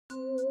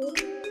Hello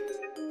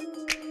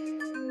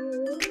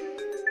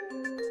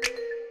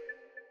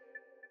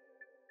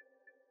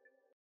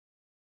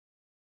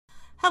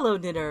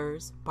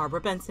knitters,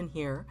 Barbara Benson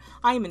here.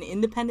 I am an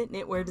independent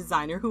knitwear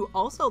designer who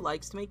also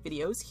likes to make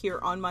videos here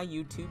on my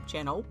YouTube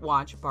channel,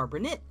 Watch Barbara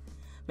Knit.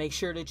 Make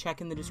sure to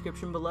check in the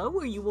description below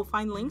where you will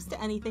find links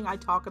to anything I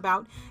talk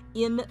about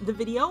in the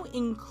video,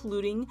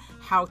 including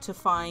how to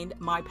find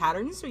my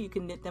patterns so you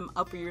can knit them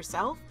up for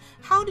yourself,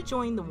 how to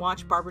join the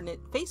Watch Barbara Knit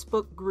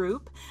Facebook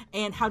group,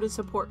 and how to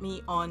support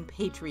me on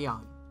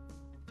Patreon.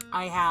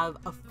 I have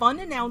a fun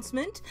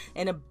announcement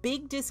and a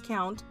big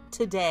discount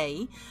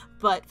today,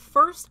 but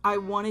first I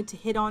wanted to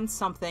hit on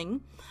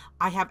something.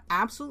 I have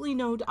absolutely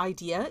no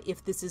idea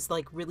if this is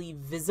like really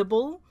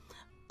visible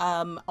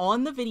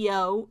on the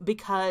video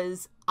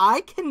because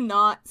I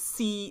cannot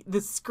see the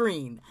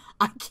screen.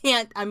 I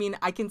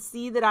can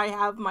see that I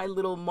have my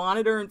little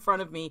monitor in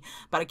front of me,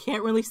 but I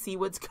can't really see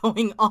what's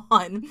going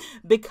on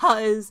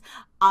because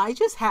I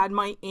just had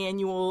my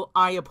annual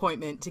eye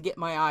appointment to get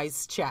my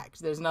eyes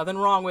checked. There's nothing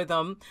wrong with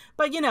them,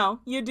 but you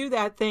know, you do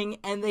that thing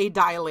and they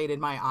dilated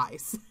my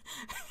eyes.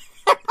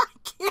 I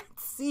can't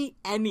see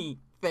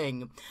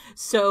anything.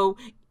 So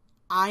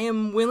I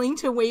am willing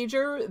to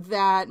wager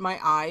that my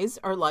eyes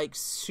are like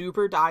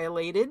super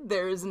dilated.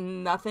 There's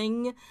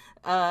nothing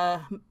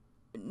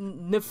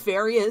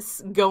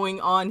nefarious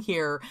going on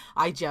here.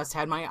 I just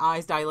had my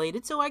eyes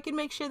dilated so I could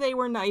make sure they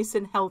were nice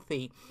and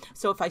healthy.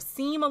 So if I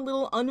seem a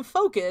little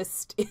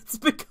unfocused, it's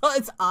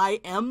because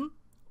I am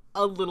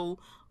a little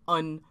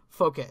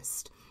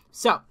unfocused.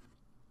 So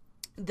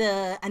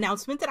the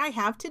announcement that I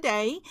have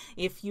today,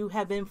 if you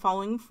have been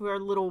following for a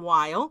little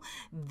while,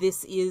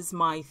 this is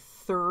my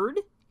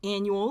third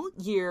annual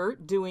year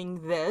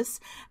doing this,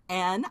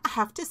 and I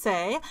have to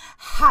say,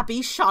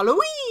 happy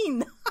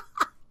Shawloween!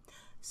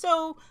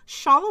 So,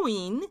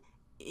 Shawloween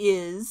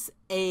is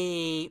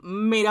a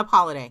made-up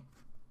holiday.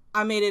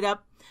 I made it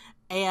up,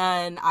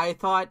 and I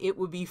thought it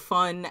would be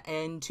fun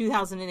in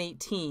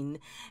 2018,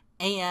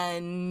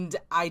 and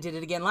I did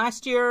it again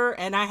last year,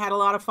 and I had a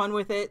lot of fun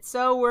with it,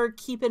 so we're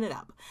keeping it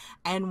up.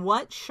 And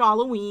what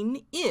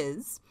Shawloween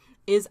is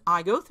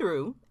I go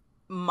through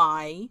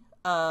my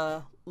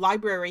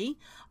library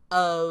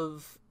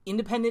of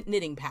independent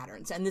knitting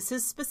patterns, and this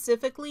is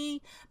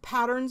specifically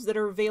patterns that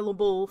are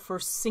available for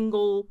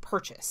single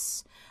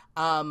purchase.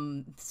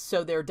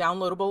 So they're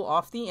downloadable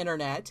off the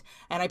internet,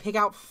 and I pick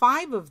out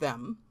 5 of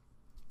them,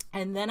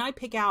 and then I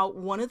pick out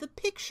one of the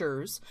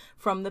pictures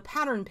from the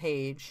pattern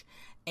page,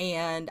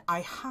 and I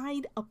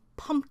hide a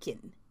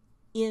pumpkin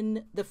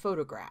in the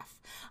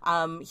photograph.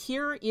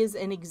 Here is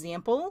an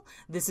example.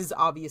 This is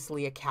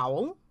obviously a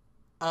cowl.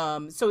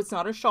 So it's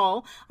not a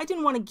shawl. I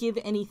didn't want to give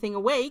anything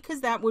away because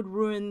that would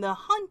ruin the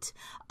hunt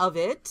of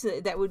it.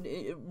 That would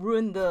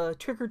ruin the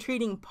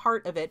trick-or-treating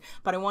part of it.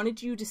 But I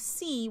wanted you to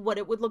see what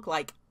it would look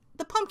like.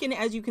 The pumpkin,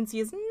 as you can see,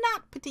 is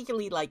not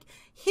particularly like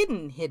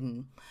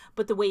hidden.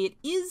 But the way it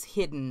is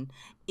hidden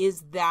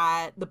is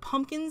that the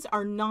pumpkins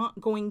are not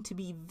going to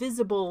be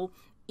visible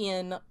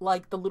in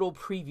like the little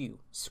preview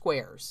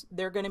squares.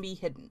 They're going to be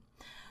hidden.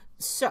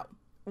 So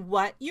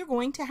what you're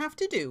going to have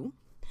to do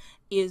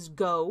is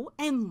go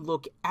and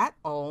look at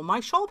all my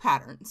shawl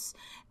patterns.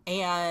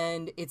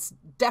 And it's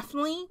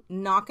definitely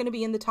not going to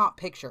be in the top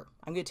picture.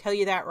 I'm going to tell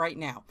you that right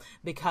now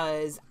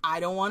because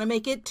I don't want to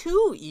make it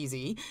too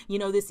easy. You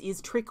know, this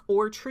is trick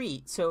or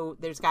treat, so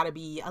there's got to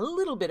be a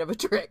little bit of a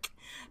trick.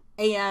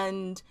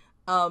 And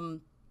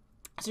so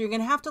you're going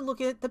to have to look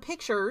at the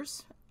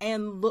pictures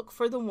and look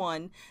for the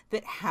one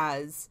that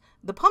has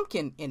the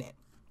pumpkin in it.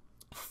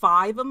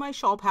 5 of my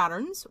shawl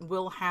patterns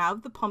will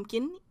have the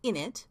pumpkin in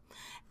it.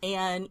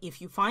 And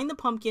if you find the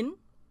pumpkin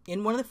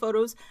in one of the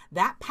photos,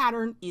 that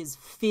pattern is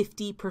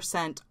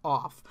 50%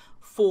 off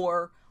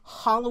for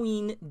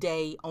Halloween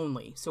day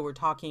only. So we're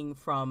talking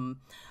from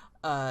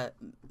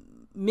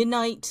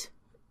midnight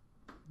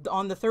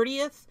on the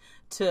 30th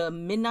to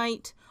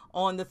midnight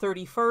on the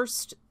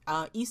 31st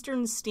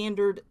Eastern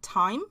Standard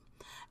Time.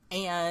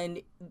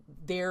 And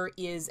there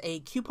is a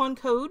coupon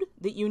code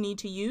that you need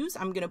to use.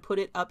 I'm going to put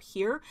it up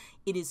here.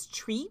 It is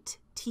TREAT,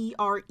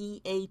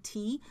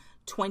 T-R-E-A-T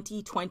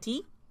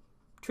 2020.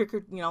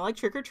 Like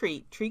trick or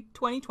treat, treat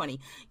 2020.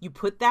 You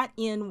put that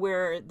in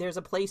where there's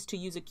a place to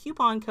use a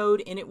coupon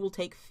code and it will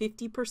take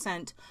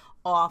 50%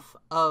 off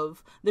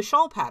of the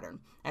shawl pattern.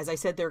 As I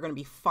said, there are going to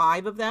be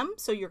 5 of them,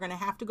 so you're going to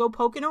have to go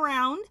poking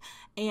around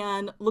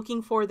and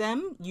looking for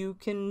them. You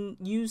can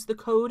use the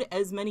code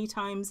as many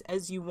times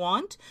as you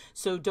want,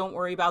 so don't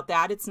worry about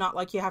that. It's not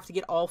like you have to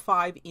get all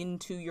 5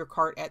 into your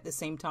cart at the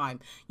same time.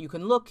 You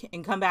can look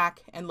and come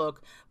back and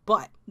look,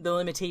 but the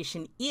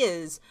limitation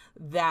is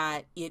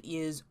that it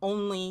is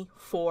only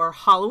for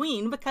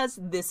Halloween because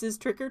this is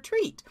trick or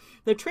treat.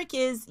 The trick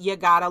is you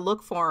gotta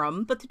look for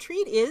them, but the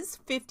treat is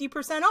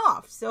 50%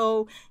 off,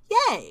 so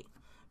yay!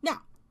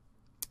 Now,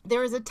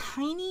 there is a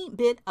tiny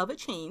bit of a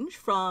change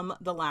from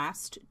the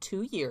last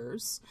 2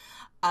 years.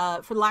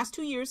 For the last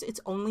 2 years, it's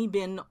only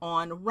been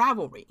on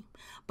Ravelry.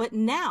 But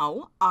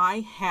now I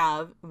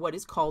have what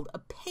is called a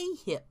pay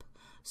hip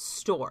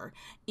store.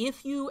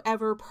 If you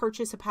ever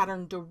purchase a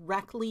pattern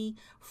directly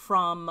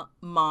from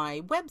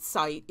my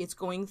website, it's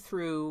going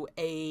through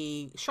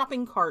a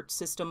shopping cart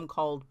system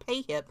called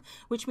PayHip,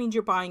 which means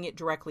you're buying it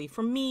directly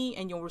from me,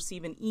 and you'll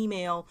receive an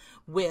email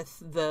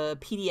with the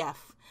PDF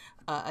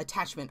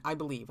attachment, I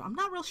believe. I'm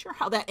not real sure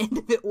how that end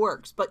of it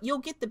works, but you'll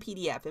get the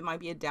PDF. It might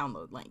be a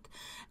download link.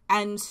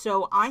 And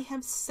so I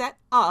have set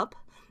up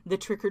the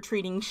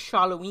trick-or-treating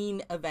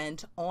Shawloween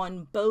event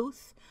on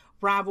both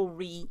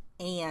Ravelry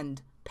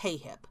and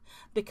PayHip,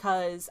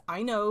 because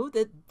I know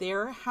that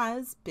there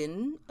has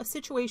been a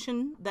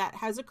situation that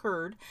has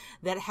occurred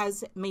that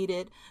has made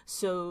it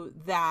so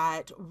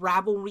that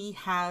Ravelry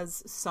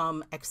has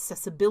some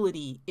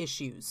accessibility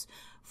issues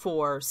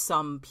for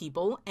some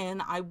people,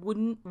 and I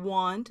wouldn't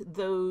want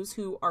those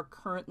who are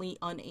currently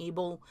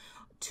unable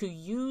to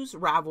use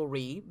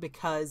Ravelry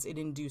because it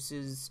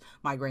induces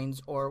migraines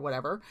or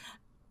whatever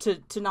to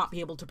not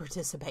be able to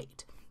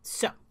participate.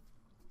 So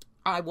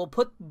I will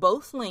put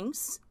both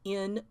links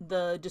in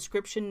the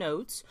description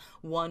notes.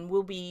 One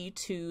will be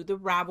to the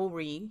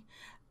Ravelry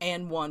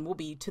and one will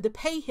be to the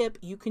PayHip.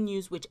 You can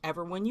use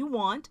whichever one you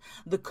want.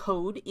 The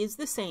code is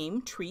the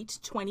same, Treat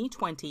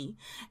 2020,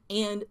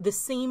 and the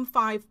same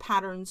 5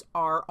 patterns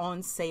are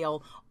on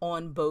sale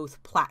on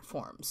both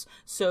platforms.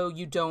 So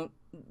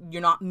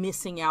you're not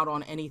missing out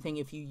on anything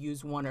if you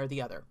use one or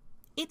the other.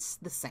 It's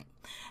the same.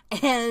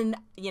 And,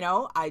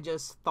 I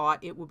just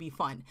thought it would be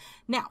fun.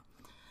 Now,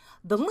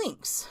 the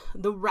links,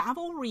 the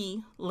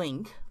Ravelry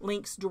link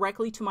links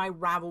directly to my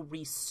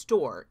Ravelry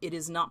store. It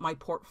is not my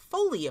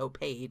portfolio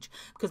page,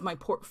 because my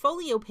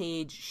portfolio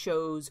page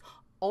shows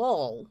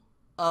all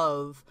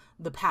of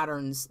the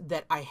patterns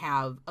that I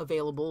have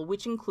available,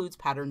 which includes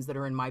patterns that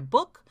are in my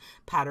book,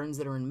 patterns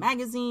that are in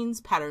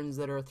magazines, patterns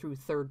that are through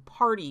third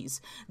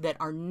parties that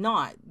are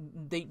not,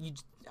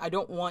 I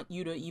don't want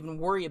you to even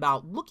worry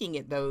about looking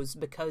at those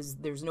because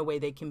there's no way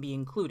they can be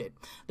included.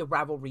 The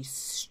Ravelry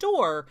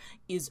store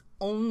is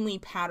only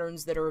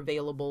patterns that are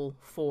available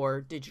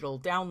for digital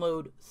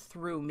download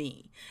through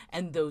me.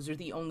 And those are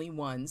the only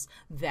ones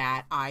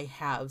that I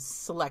have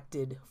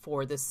selected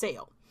for the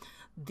sale.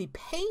 The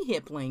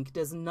PayHip link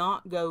does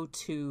not go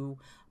to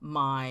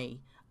my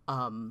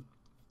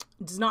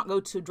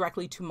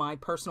directly to my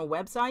personal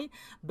website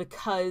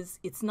because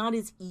it's not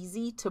as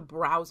easy to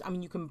browse. I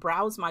mean, you can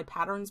browse my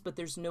patterns, but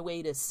there's no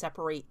way to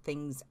separate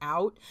things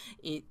out.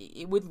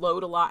 It would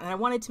load a lot, and I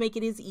wanted to make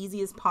it as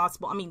easy as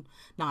possible. I mean,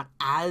 not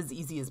as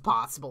easy as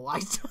possible.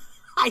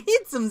 I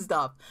hid some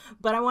stuff,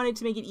 but I wanted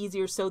to make it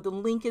easier. So the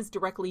link is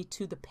directly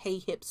to the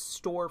PayHip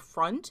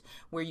storefront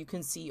where you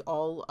can see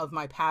all of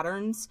my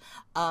patterns.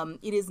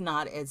 It is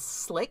not as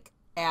slick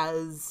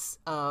as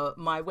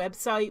my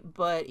website,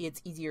 but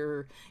it's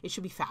easier. It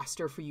should be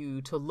faster for you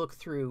to look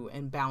through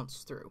and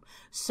bounce through.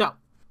 So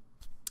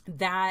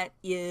that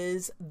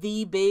is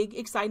the big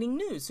exciting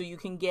news. So you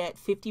can get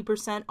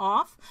 50%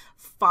 off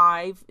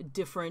 5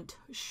 different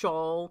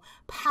shawl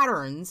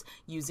patterns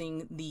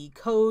using the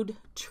code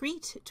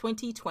Treat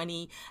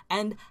 2020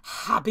 and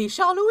Happy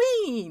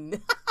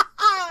Shawloween.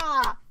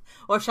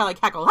 Or shall I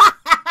cackle?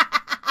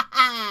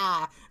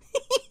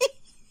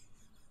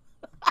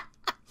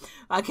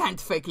 I can't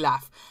fake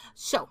laugh.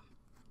 So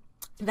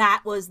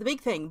that was the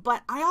big thing.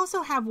 But I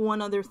also have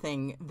one other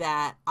thing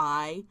that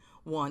I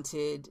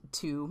wanted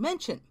to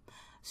mention.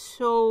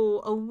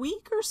 So a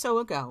week or so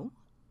ago,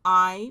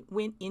 I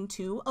went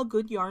into a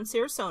Good Yarn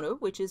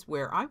Sarasota, which is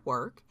where I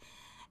work,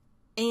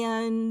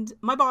 and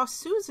my boss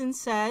Susan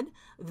said,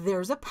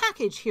 "There's a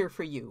package here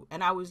for you."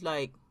 And I was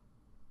like,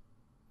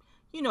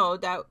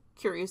 that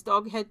curious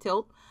dog head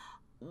tilt.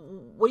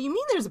 What do you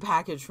mean there's a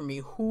package for me?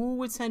 Who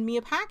would send me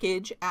a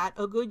package at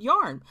a Good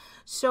Yarn?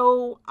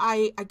 So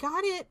I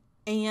got it,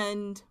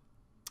 and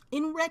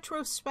in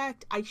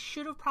retrospect, I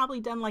should have probably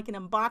done like an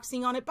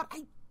unboxing on it, but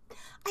I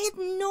had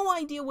no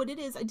idea what it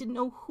is. I didn't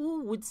know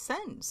who would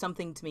send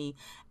something to me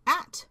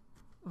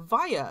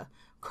via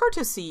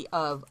courtesy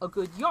of a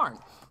Good Yarn.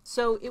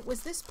 So it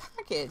was this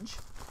package,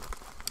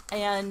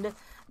 and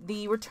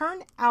the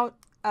return out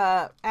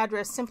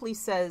address simply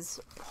says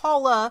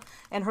Paula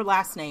and her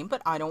last name,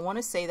 but I don't want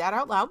to say that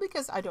out loud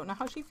because I don't know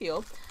how she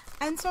feels.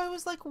 And so I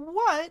was like,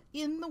 what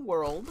in the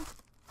world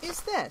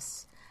is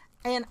this?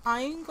 And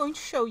I'm going to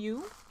show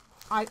you.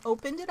 I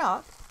opened it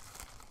up,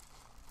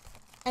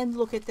 and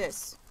look at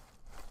this.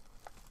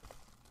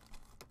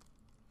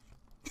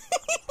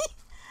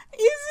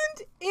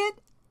 Isn't it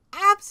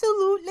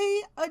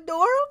absolutely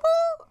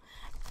adorable?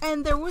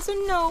 And there was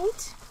a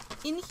note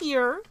in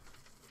here.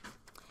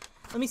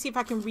 Let me see if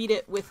I can read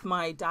it with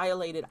my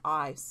dilated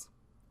eyes.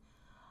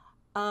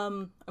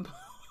 I'm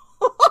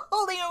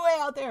holding it way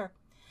out there.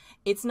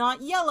 It's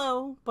not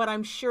yellow, but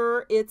I'm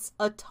sure it's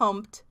a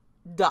tumped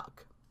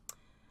duck.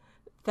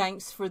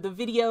 Thanks for the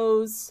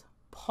videos,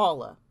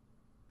 Paula.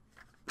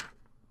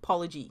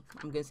 Paula G.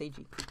 I'm going to say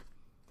G.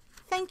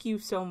 Thank you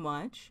so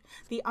much.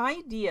 The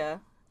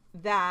idea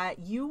that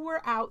you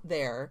were out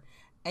there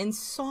and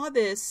saw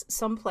this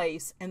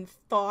someplace and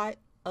thought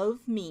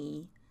of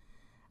me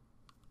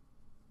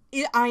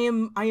I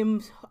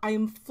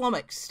am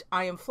flummoxed.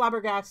 I am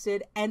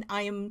flabbergasted, and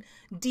I am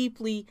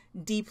deeply,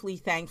 deeply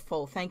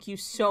thankful. Thank you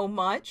so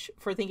much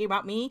for thinking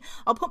about me.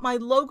 I'll put my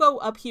logo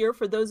up here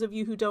for those of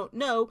you who don't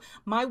know.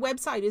 My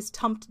website is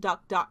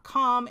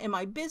tumpedduck.com, and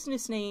my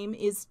business name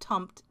is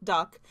Tumped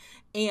Duck,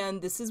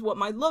 and this is what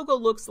my logo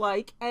looks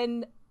like,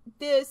 and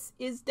this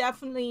is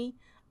definitely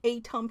a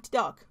tumped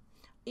duck.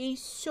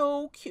 He's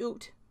so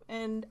cute,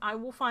 and I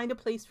will find a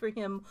place for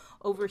him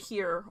over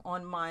here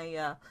on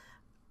my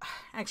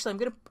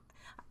actually,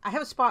 I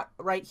have a spot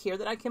right here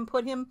that I can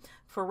put him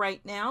for right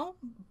now,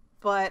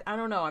 but I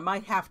don't know, I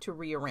might have to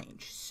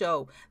rearrange.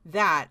 So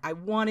that, I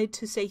wanted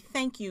to say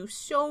thank you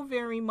so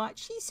very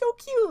much. He's so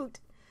cute.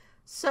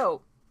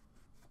 So,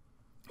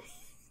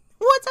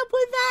 what's up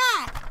with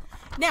that?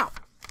 Now,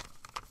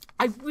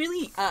 I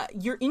really,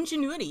 your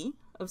ingenuity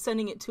of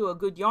sending it to a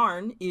good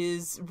yarn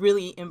is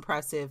really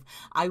impressive.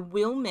 I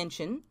will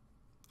mention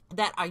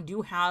that I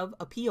do have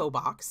a P.O.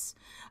 box.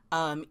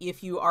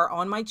 If you are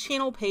on my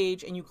channel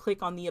page and you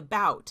click on the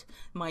About,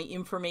 my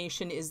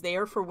information is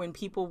there for when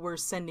people were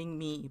sending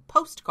me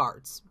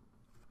postcards.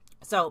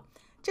 So,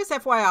 just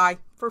FYI,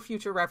 for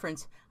future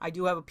reference, I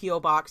do have a P.O.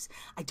 box.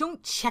 I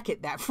don't check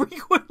it that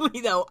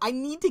frequently, though. I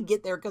need to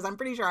get there because I'm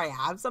pretty sure I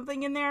have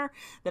something in there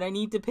that I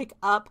need to pick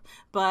up,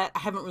 but I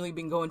haven't really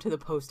been going to the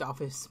post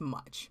office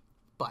much.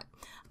 But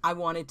I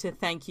wanted to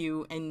thank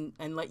you and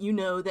let you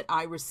know that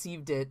I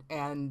received it,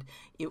 and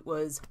it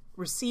was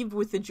received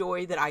with the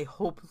joy that I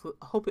hope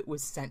it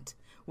was sent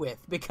with,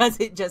 because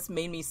it just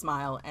made me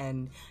smile,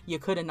 and you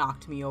could have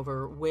knocked me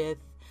over with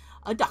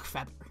a duck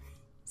feather.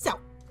 So,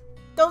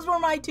 those were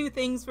my two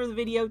things for the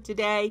video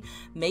today.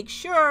 Make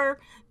sure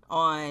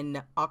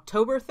on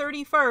October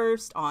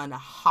 31st, on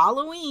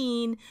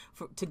Halloween,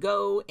 to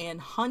go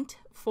and hunt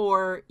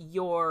for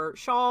your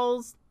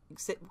shawls.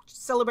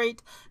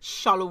 Celebrate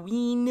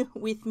Shawloween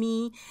with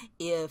me.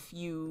 If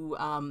you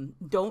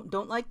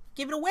don't like,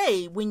 give it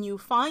away when you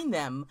find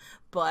them,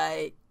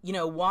 but you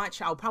know,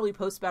 watch. I'll probably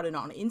post about it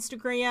on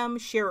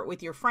Instagram, share it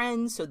with your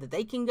friends so that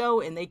they can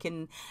go and they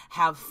can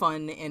have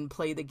fun and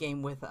play the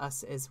game with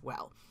us as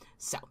well.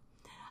 So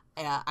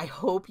I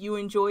hope you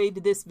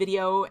enjoyed this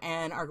video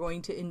and are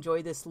going to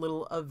enjoy this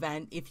little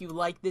event. If you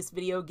like this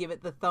video, give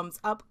it the thumbs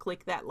up,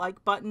 click that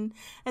like button.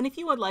 And if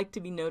you would like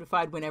to be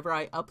notified whenever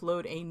I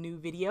upload a new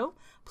video,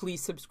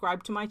 please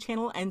subscribe to my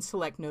channel and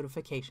select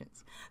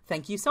notifications.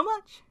 Thank you so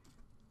much.